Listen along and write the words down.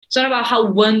It's not about how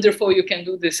wonderful you can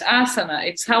do this asana.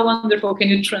 It's how wonderful can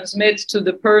you transmit to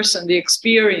the person the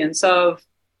experience of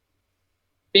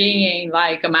being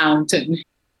like a mountain.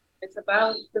 It's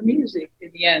about the music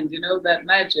in the end, that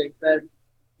magic, that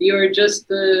you're just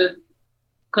the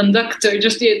conductor,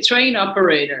 just the train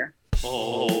operator.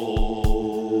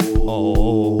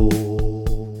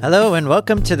 Hello and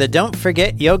welcome to the Don't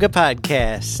Forget Yoga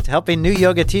podcast, helping new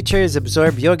yoga teachers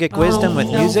absorb yogic wisdom with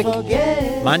music,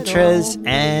 mantras,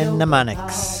 and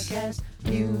mnemonics.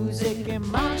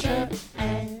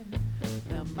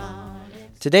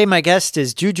 Today my guest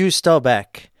is Juju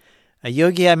Stulbach, a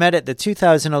yogi I met at the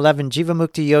 2011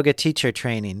 Jivamukti Yoga Teacher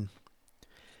Training.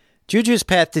 Juju's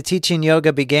path to teaching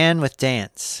yoga began with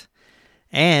dance,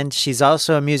 and she's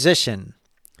also a musician,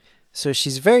 so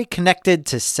she's very connected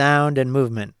to sound and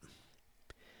movement.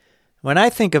 When I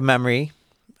think of memory,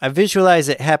 I visualize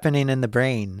it happening in the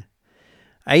brain.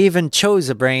 I even chose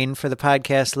a brain for the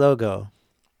podcast logo.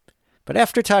 But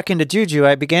after talking to Juju,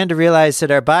 I began to realize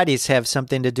that our bodies have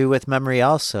something to do with memory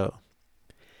also.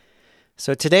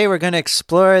 So today we're going to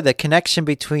explore the connection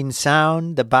between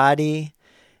sound, the body,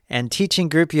 and teaching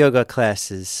group yoga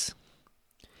classes.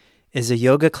 Is a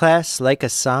yoga class like a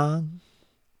song?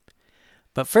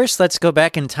 But first, let's go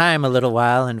back in time a little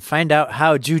while and find out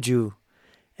how Juju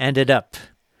ended up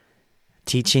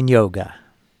teaching yoga.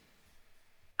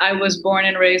 I was born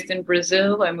and raised in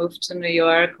Brazil. I moved to New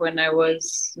York when I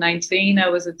was 19. I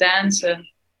was a dancer,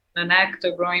 an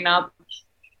actor growing up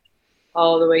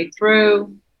all the way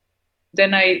through.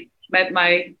 Then I met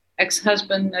my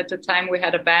ex-husband. At the time, we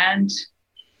had a band,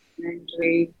 and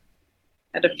we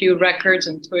had a few records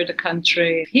and toured the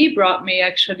country. He brought me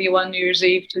actually one New Year's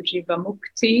Eve to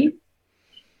Jivamukti.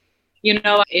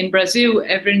 In Brazil,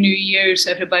 every New Year's,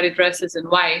 everybody dresses in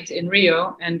white in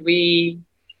Rio, and we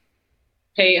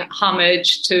pay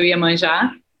homage to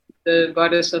Iemanjá, the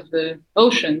goddess of the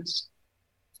oceans.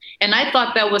 And I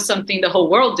thought that was something the whole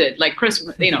world did, like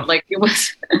Christmas, like it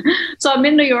was. So I'm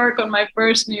in New York on my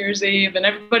first New Year's Eve, and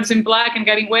everybody's in black and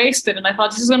getting wasted. And I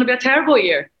thought, this is going to be a terrible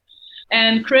year.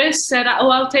 And Chris said,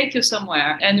 I'll take you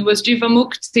somewhere. And it was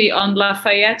Jivamukti on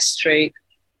Lafayette Street.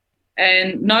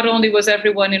 And not only was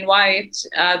everyone in white,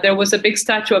 there was a big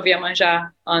statue of Iemanjá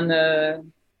on the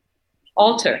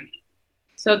altar.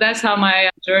 So that's how my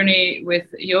journey with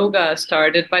yoga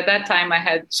started. By that time, I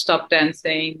had stopped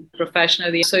dancing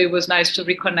professionally. So it was nice to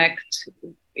reconnect,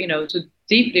 to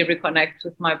deeply reconnect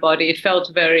with my body. It felt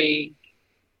very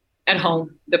at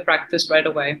home, the practice right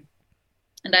away.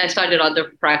 And I started other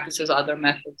practices, other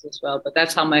methods as well. But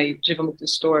that's how my Jivamukti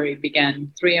story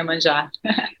began, through Iemanjá.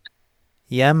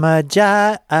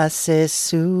 Iemanjá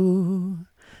acesu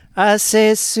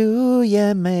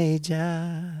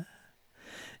Iemanjá.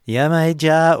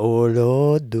 Iemanjá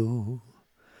olodo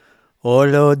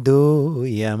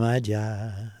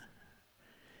Iemanjá.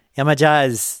 Iemanjá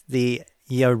is the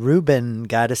Yoruban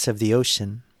goddess of the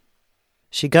ocean.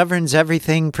 She governs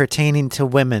everything pertaining to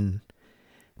women,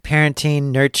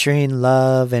 parenting, nurturing,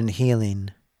 love, and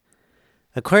healing.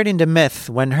 According to myth,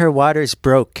 when her waters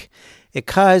broke, it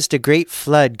caused a great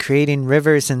flood, creating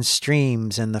rivers and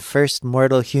streams and the first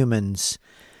mortal humans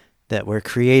that were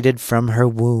created from her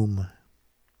womb.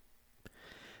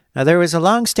 Now, there was a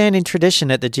long-standing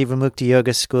tradition at the Jivamukti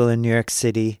Yoga School in New York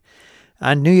City.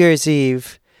 On New Year's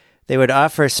Eve, they would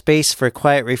offer space for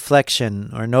quiet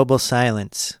reflection or noble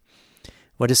silence,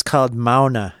 what is called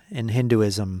mauna in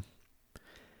Hinduism.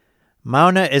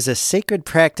 Mauna is a sacred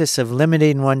practice of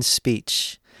limiting one's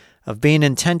speech, of being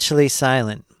intentionally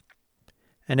silent,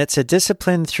 and it's a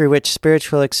discipline through which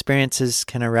spiritual experiences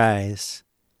can arise.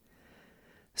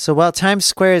 So while Times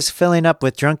Square is filling up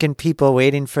with drunken people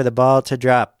waiting for the ball to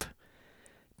drop,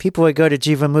 people would go to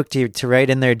Jivamukti to write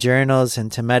in their journals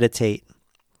and to meditate.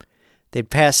 They'd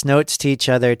pass notes to each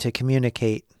other to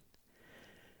communicate.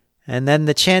 And then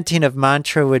the chanting of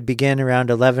mantra would begin around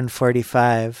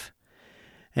 11:45.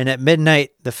 And at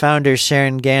midnight, the founders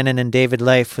Sharon Gannon and David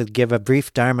Life would give a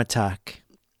brief Dharma talk.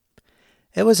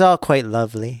 It was all quite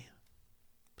lovely.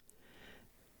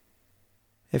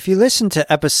 If you listened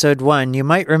to episode 1, you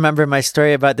might remember my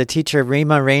story about the teacher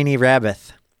Rima Rainey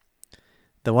Rabbith,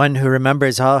 the one who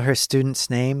remembers all her students'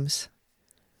 names.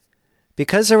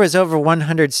 Because there was over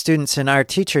 100 students in our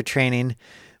teacher training,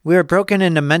 we were broken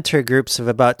into mentor groups of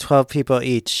about 12 people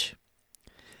each.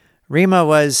 Rima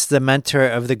was the mentor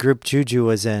of the group Juju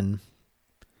was in.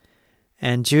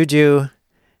 And Juju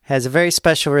has a very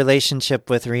special relationship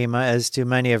with Rima, as do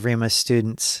many of Rima's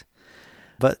students.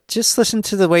 But just listen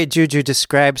to the way Juju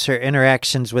describes her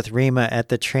interactions with Rima at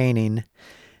the training,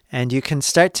 and you can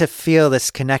start to feel this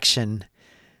connection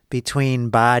between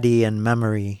body and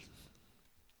memory.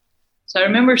 So I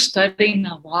remember studying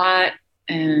a lot,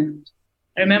 and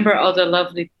I remember all the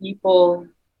lovely people.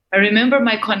 I remember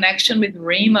my connection with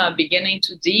Rima beginning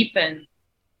to deepen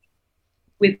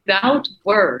without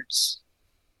words.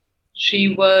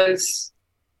 She was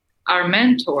our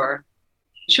mentor.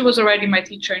 She was already my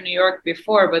teacher in New York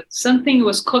before, but something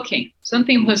was cooking,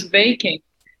 something was baking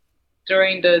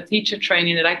during the teacher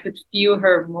training that I could feel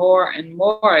her more and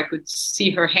more. I could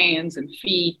see her hands and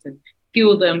feet and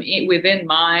feel them within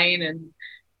mine. And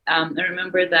I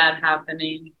remember that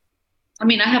happening. I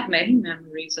mean, I have many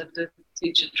memories of the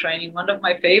teacher training. One of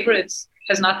my favorites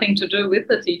has nothing to do with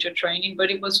the teacher training,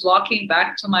 but it was walking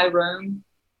back to my room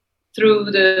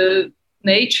through the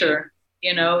nature,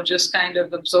 just kind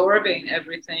of absorbing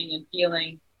everything and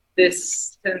feeling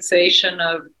this sensation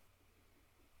of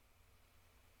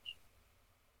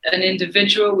an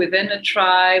individual within a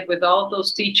tribe with all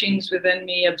those teachings within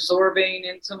me absorbing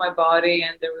into my body.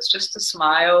 And there was just a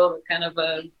smile, kind of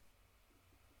a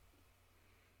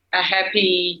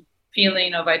happy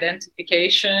feeling of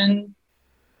identification.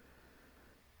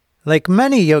 Like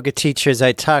many yoga teachers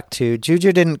I talked to,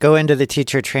 Juju didn't go into the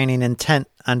teacher training intent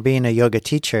on being a yoga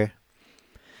teacher.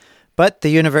 But the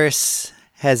universe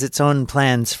has its own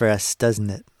plans for us, doesn't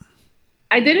it?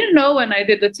 I didn't know when I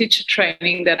did the teacher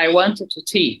training that I wanted to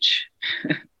teach.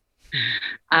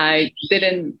 I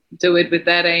didn't do it with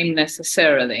that aim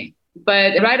necessarily.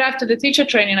 But right after the teacher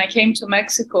training, I came to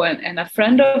Mexico, and a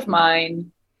friend of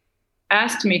mine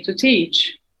asked me to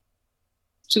teach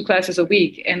 2 classes a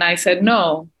week. And I said,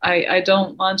 no, I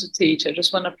don't want to teach. I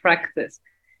just want to practice.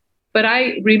 But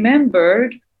I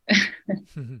remembered,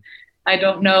 I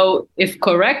don't know if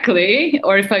correctly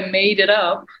or if I made it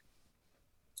up,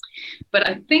 but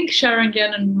I think Sharon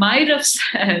Gannon might have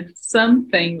said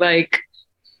something like,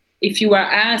 if you are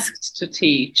asked to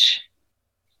teach,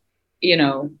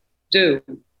 do.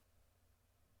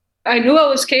 I knew I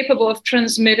was capable of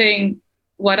transmitting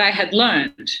what I had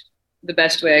learned the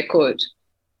best way I could.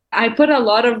 I put a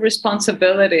lot of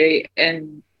responsibility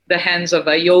in the hands of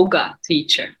a yoga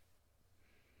teacher.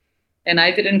 And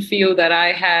I didn't feel that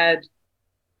I had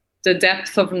the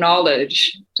depth of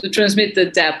knowledge to transmit the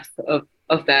depth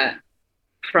of that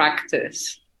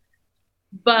practice.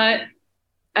 But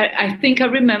I think I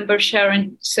remember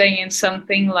Sharon saying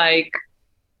something like,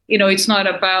 it's not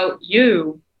about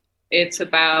you, it's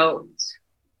about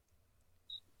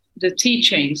the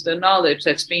teachings, the knowledge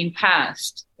that's being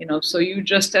passed, so you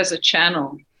just as a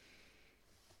channel.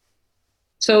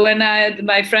 So when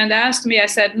my friend asked me, I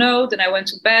said no, then I went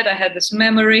to bed. I had this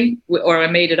memory, or I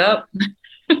made it up.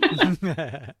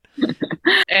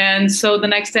 And so the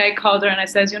next day I called her and I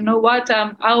said, you know what,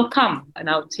 I'll come and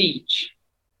I'll teach.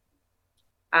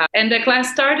 And the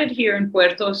class started here in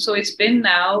Puerto, so it's been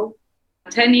now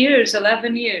 10 years,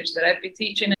 11 years that I've been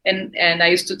teaching. And I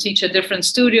used to teach at different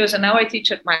studios, and now I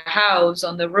teach at my house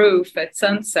on the roof at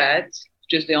sunset,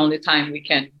 which is the only time we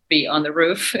can be on the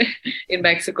roof in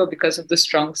Mexico because of the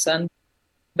strong sun.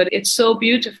 But it's so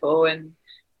beautiful, and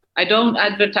I don't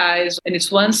advertise, and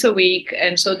it's once a week.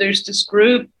 And so there's this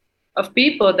group of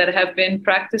people that have been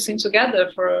practicing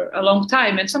together for a long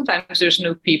time. And sometimes there's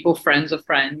new people, friends of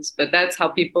friends, but that's how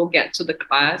people get to the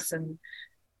class. And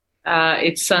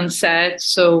it's sunset.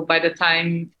 So by the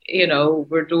time,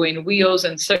 we're doing wheels,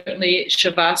 and certainly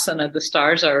Shavasana, the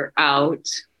stars are out,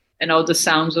 and all the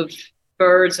sounds of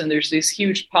birds, and there's these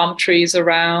huge palm trees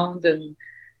around, and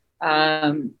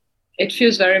it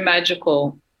feels very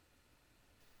magical.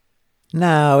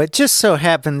 Now, it just so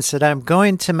happens that I'm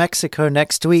going to Mexico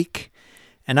next week,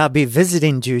 and I'll be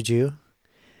visiting Juju,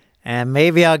 and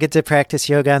maybe I'll get to practice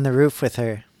yoga on the roof with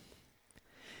her.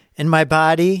 In my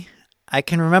body, I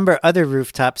can remember other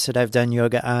rooftops that I've done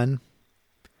yoga on.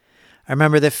 I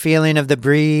remember the feeling of the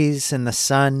breeze and the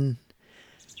sun.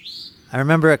 I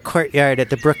remember a courtyard at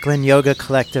the Brooklyn Yoga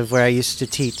Collective where I used to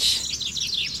teach,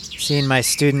 seeing my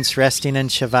students resting in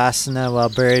Shavasana while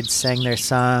birds sang their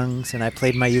songs and I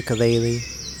played my ukulele.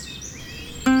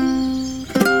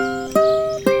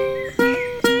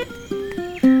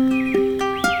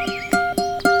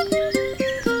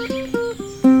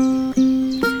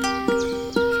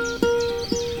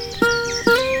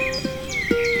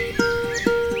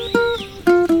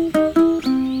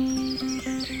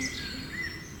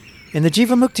 In the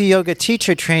Jivamukti Yoga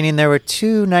teacher training, there were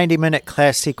 2 90-minute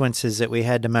class sequences that we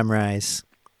had to memorize.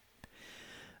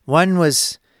 One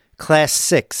was Class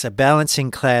 6, a balancing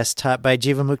class taught by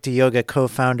Jivamukti Yoga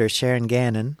co-founder Sharon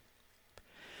Gannon.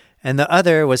 And the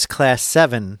other was Class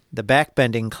 7, the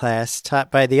backbending class taught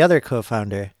by the other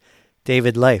co-founder,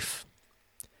 David Life.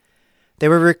 They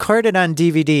were recorded on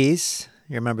DVDs,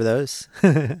 you remember those,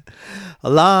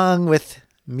 along with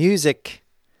music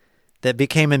that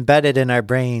became embedded in our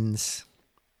brains.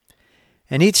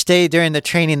 And each day during the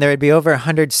training, there would be over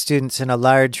 100 students in a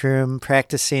large room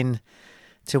practicing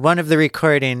to one of the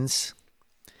recordings.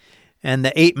 And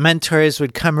the 8 mentors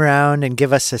would come around and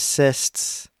give us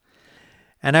assists.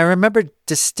 And I remember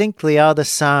distinctly all the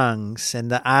songs and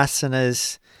the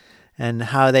asanas and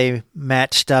how they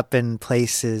matched up in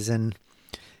places. And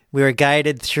we were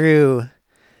guided through,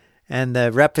 and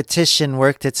the repetition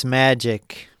worked its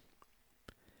magic.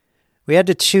 We had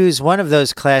to choose one of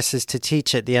those classes to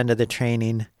teach at the end of the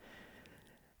training.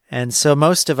 And so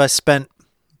most of us spent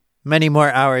many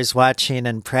more hours watching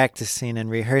and practicing and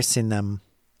rehearsing them.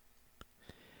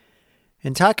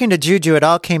 In talking to Juju, it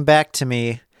all came back to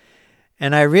me,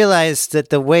 and I realized that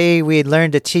the way we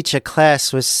learned to teach a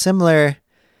class was similar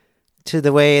to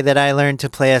the way that I learned to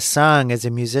play a song as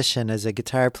a musician, as a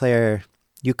guitar player,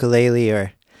 ukulele,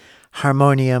 or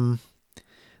harmonium.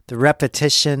 The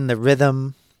repetition, the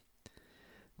rhythm,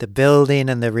 the building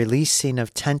and the releasing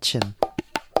of tension.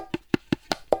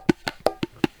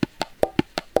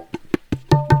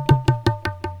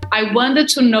 I wanted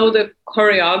to know the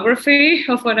choreography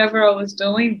of whatever I was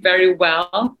doing very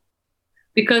well,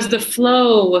 because the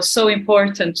flow was so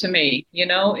important to me, you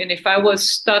know, and if I was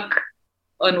stuck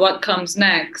on what comes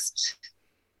next,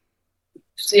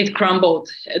 it crumbled.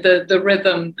 The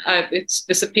rhythm, it's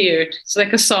disappeared. It's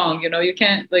like a song, you know, you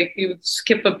can't, like, you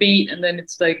skip a beat and then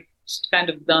it's like it's kind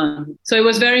of done. So it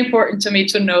was very important to me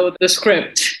to know the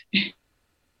script.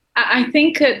 I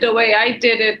think the way I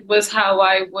did it was how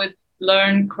I would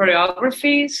learn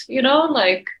choreographies, you know,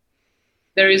 like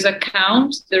there is a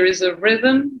count, there is a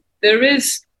rhythm, there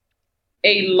is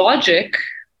a logic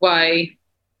why,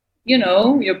 you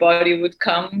know, your body would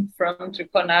come from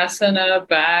Trikonasana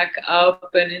back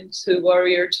up and into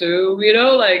Warrior Two, you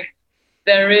know, like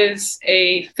there is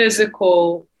a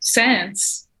physical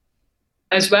sense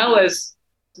as well as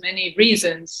many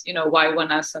reasons, you know, why one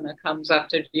asana comes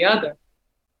after the other.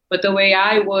 But the way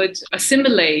I would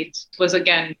assimilate was,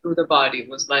 again, through the body.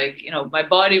 Was like, you know, my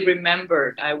body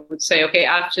remembered. I would say, okay,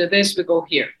 after this, we go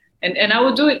here. And I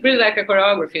would do it really like a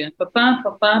choreography. Pa-pam,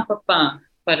 pa-pam, pa-pam.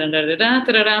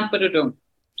 Pa-da-da-da-da-da-da-da, pa-da-dum.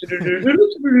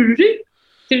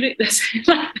 That's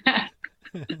like that.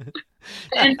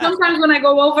 And sometimes when I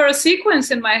go over a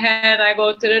sequence in my head, I go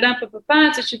and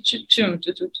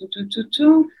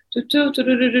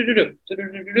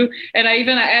I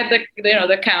even add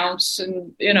the counts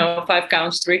and 5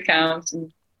 counts, 3 counts,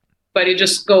 but you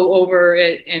just go over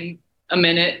it in a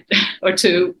minute or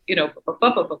two.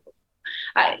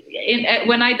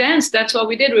 When I danced, that's what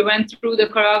we did. We went through the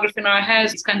choreography in our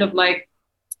heads. It's kind of like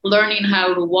learning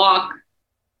how to walk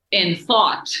in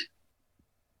thought.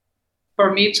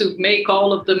 For me to make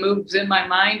all of the moves in my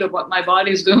mind of what my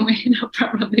body's doing are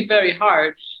probably very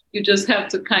hard. You just have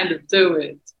to kind of do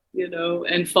it,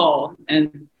 and fall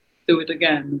and do it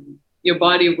again. Your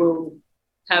body will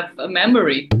have a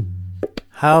memory.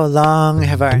 How long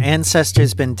have our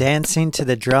ancestors been dancing to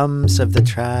the drums of the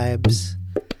tribes?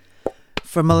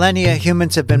 For millennia,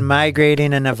 humans have been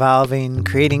migrating and evolving,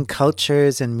 creating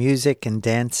cultures and music and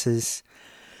dances.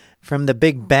 From the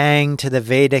Big Bang to the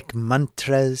Vedic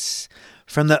mantras,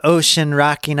 from the ocean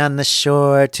rocking on the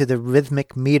shore to the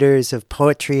rhythmic meters of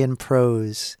poetry and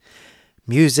prose,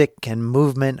 music and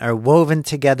movement are woven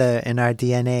together in our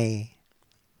DNA.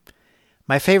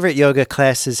 My favorite yoga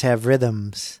classes have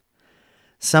rhythms.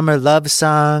 Some are love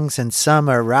songs and some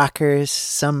are rockers.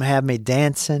 Some have me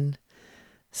dancing.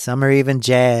 Some are even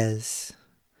jazz.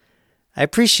 I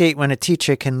appreciate when a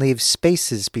teacher can leave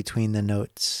spaces between the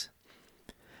notes,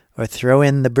 or throw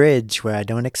in the bridge where I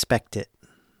don't expect it.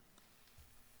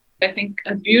 I think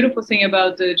a beautiful thing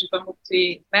about the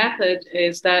Jivamukti method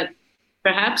is that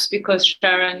perhaps because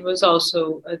Sharon was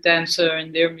also a dancer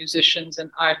and they're musicians and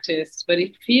artists, but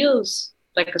it feels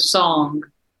like a song.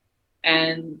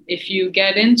 And if you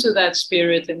get into that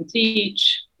spirit and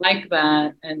teach like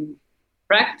that and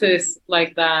practice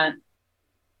like that,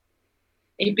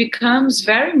 it becomes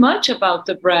very much about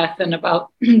the breath and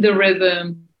about the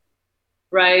rhythm.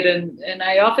 Right. And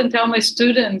I often tell my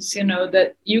students,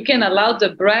 that you can allow the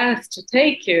breath to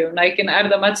take you. Like in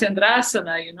Ardha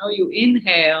Matsyendrasana, you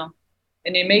inhale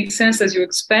and it makes sense as you're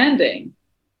expanding.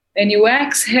 And you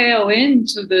exhale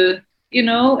into the,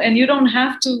 and you don't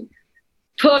have to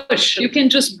push. You can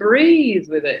just breathe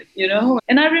with it,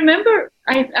 And I remember,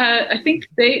 I think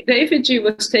David G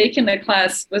was taking a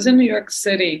class, was in New York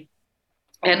City.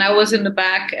 And I was in the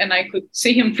back and I could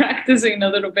see him practicing a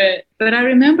little bit. But I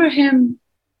remember him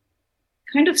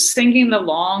kind of singing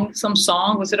along some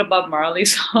song. Was it a Bob Marley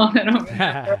song? I don't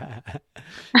remember.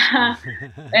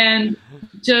 And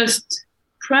just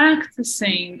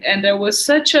practicing. And there was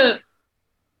such a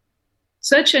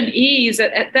such an ease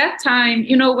at that time.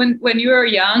 When you're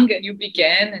young and you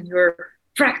begin and you're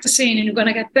practicing and you're going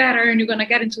to get better and you're going to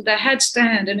get into the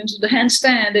headstand and into the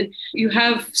handstand and you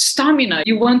have stamina,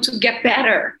 you want to get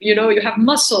better, you have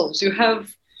muscles, you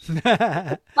have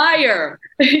fire,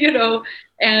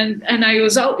 and I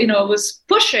was out, was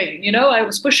pushing, I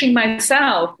was pushing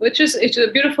myself, it's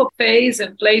a beautiful phase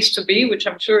and place to be, which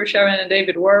I'm sure Sharon and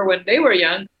David were when they were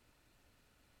young.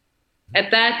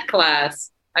 At that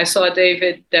class, I saw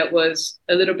David that was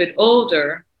a little bit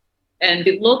older, and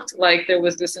it looked like there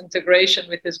was this integration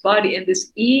with his body and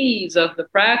this ease of the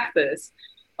practice,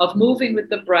 of moving with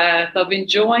the breath, of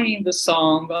enjoying the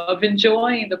song, of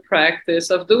enjoying the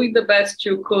practice, of doing the best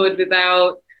you could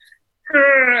without,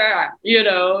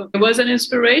 it was an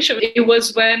inspiration. It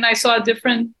was when I saw a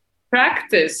different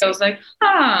practice. I was like,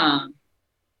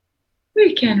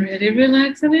 we can really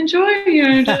relax and enjoy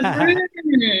here.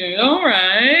 All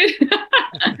right.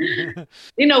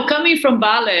 Coming from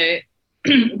ballet,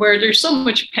 where there's so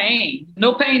much pain,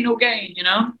 no gain,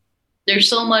 there's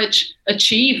so much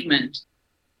achievement.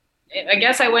 I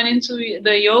guess I went into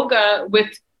the yoga with,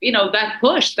 that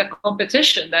push, that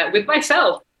competition, that with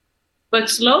myself. But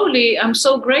slowly, I'm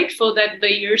so grateful that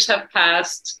the years have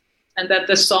passed and that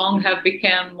the song have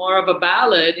become more of a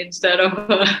ballad instead of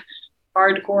a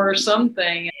hardcore or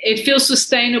something. It feels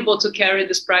sustainable to carry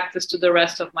this practice to the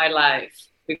rest of my life.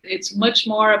 It's much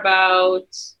more about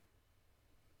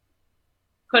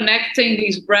connecting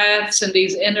these breaths and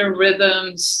these inner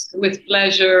rhythms with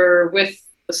pleasure, with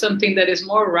something that is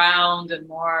more round and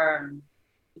more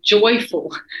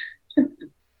joyful.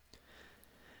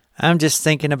 I'm just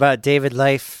thinking about David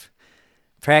Life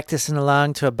practicing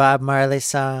along to a Bob Marley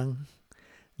song.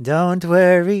 Don't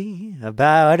worry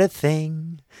about a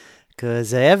thing,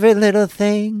 'cause every little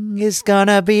thing is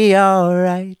gonna be all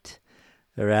right.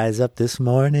 Rise up this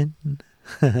morning.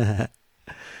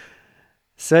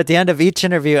 So at the end of each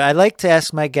interview, I like to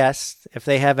ask my guests if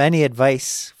they have any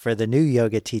advice for the new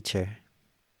yoga teacher.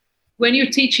 When you're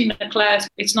teaching a class,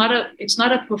 it's not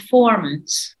a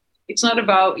performance. It's not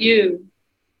about you,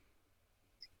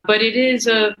 but it is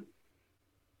a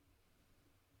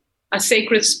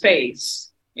sacred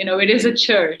space. It is a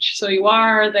church. So you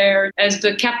are there as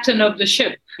the captain of the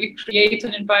ship. You create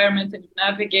an environment and you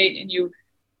navigate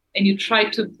and you try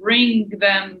to bring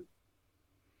them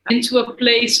into a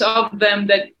place of them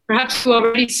that perhaps you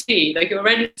already see, like you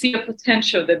already see a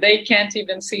potential that they can't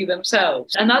even see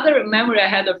themselves. Another memory I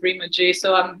had of Rimaji,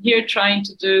 so I'm here trying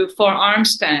to do forearm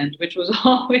stand, which was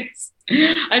always,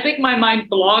 I think my mind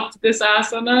blocked this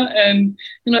asana and,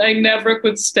 I never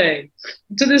could stay.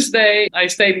 To this day, I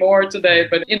stay more today,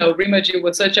 but, Rimaji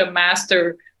was such a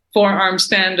master forearm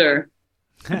stander.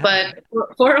 But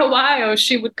for a while,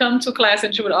 she would come to class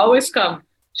and she would always come.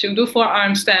 She would do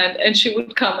forearm stand and she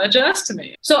would come adjust to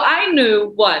me. So I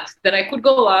knew that I could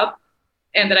go up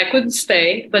and that I couldn't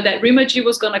stay, but that Rimaji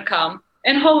was going to come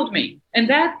and hold me. And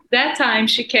that time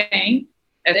she came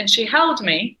and then she held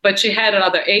me, but she had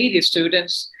another 80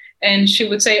 students and she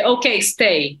would say, okay,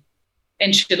 stay.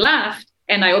 And she laughed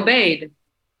and I obeyed.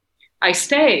 I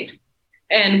stayed.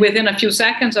 And within a few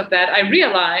seconds of that, I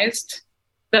realized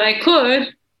that I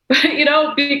could,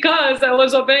 because I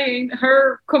was obeying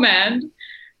her command.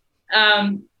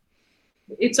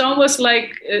 It's almost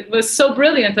like it was so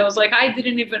brilliant. I was like, I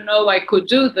didn't even know I could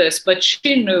do this, but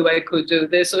she knew I could do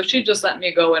this. So she just let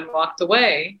me go and walked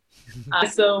away.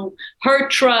 So her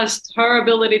trust, her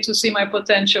ability to see my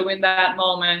potential in that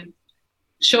moment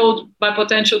showed my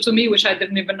potential to me, which I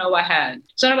didn't even know I had.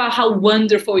 It's not about how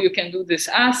wonderful you can do this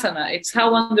asana. It's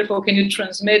how wonderful can you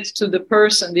transmit to the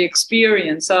person the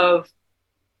experience of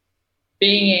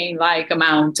being like a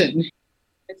mountain.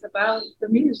 It's about the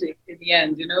music in the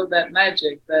end, that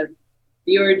magic, that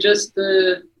you're just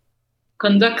the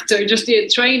conductor, just the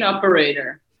train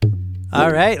operator.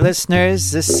 All right,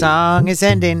 listeners, this song is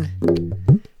ending,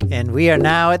 and we are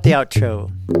now at the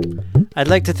outro. I'd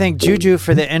like to thank Juju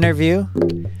for the interview.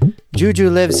 Juju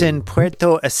lives in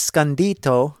Puerto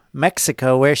Escondido,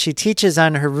 Mexico, where she teaches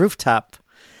on her rooftop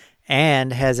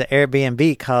and has an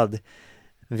Airbnb called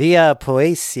Via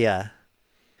Poesia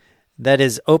that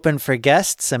is open for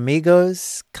guests,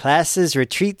 amigos, classes,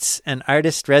 retreats, and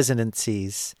artist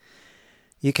residencies.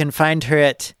 You can find her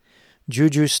at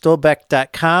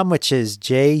jujustulbach.com, which is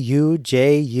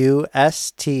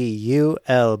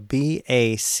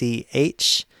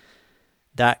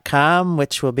JUJUSTULBACH.com,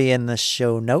 which will be in the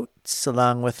show notes,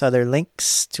 along with other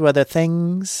links to other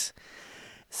things.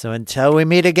 So until we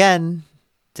meet again,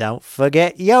 don't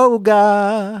forget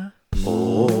yoga.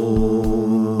 Oh.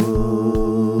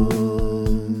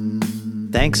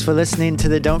 Thanks for listening to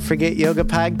the Don't Forget Yoga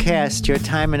podcast. Your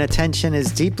time and attention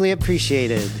is deeply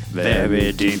appreciated.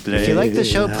 Very deeply. If you like the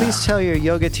show, please tell your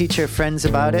yoga teacher friends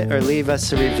about it or leave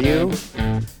us a review.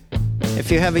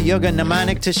 If you have a yoga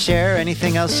mnemonic to share or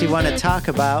anything else you want to talk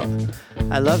about,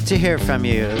 I'd love to hear from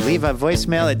you. Leave a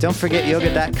voicemail at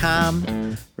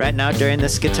don'tforgetyoga.com right now during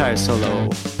this guitar solo.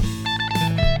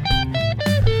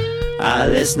 Our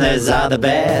listeners are the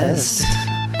best.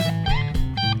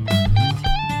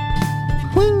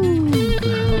 Woo!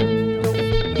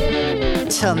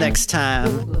 Till next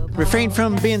time. Refrain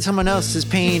from being someone else's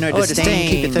pain or disdain.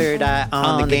 Keep your third eye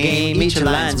on the game. Each your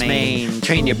line's main.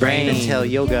 Train your brain until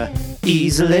yoga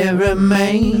easily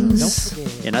remains.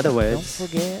 In other words,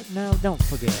 Don't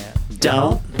forget.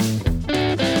 don't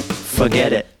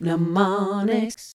forget it. Mnemonics.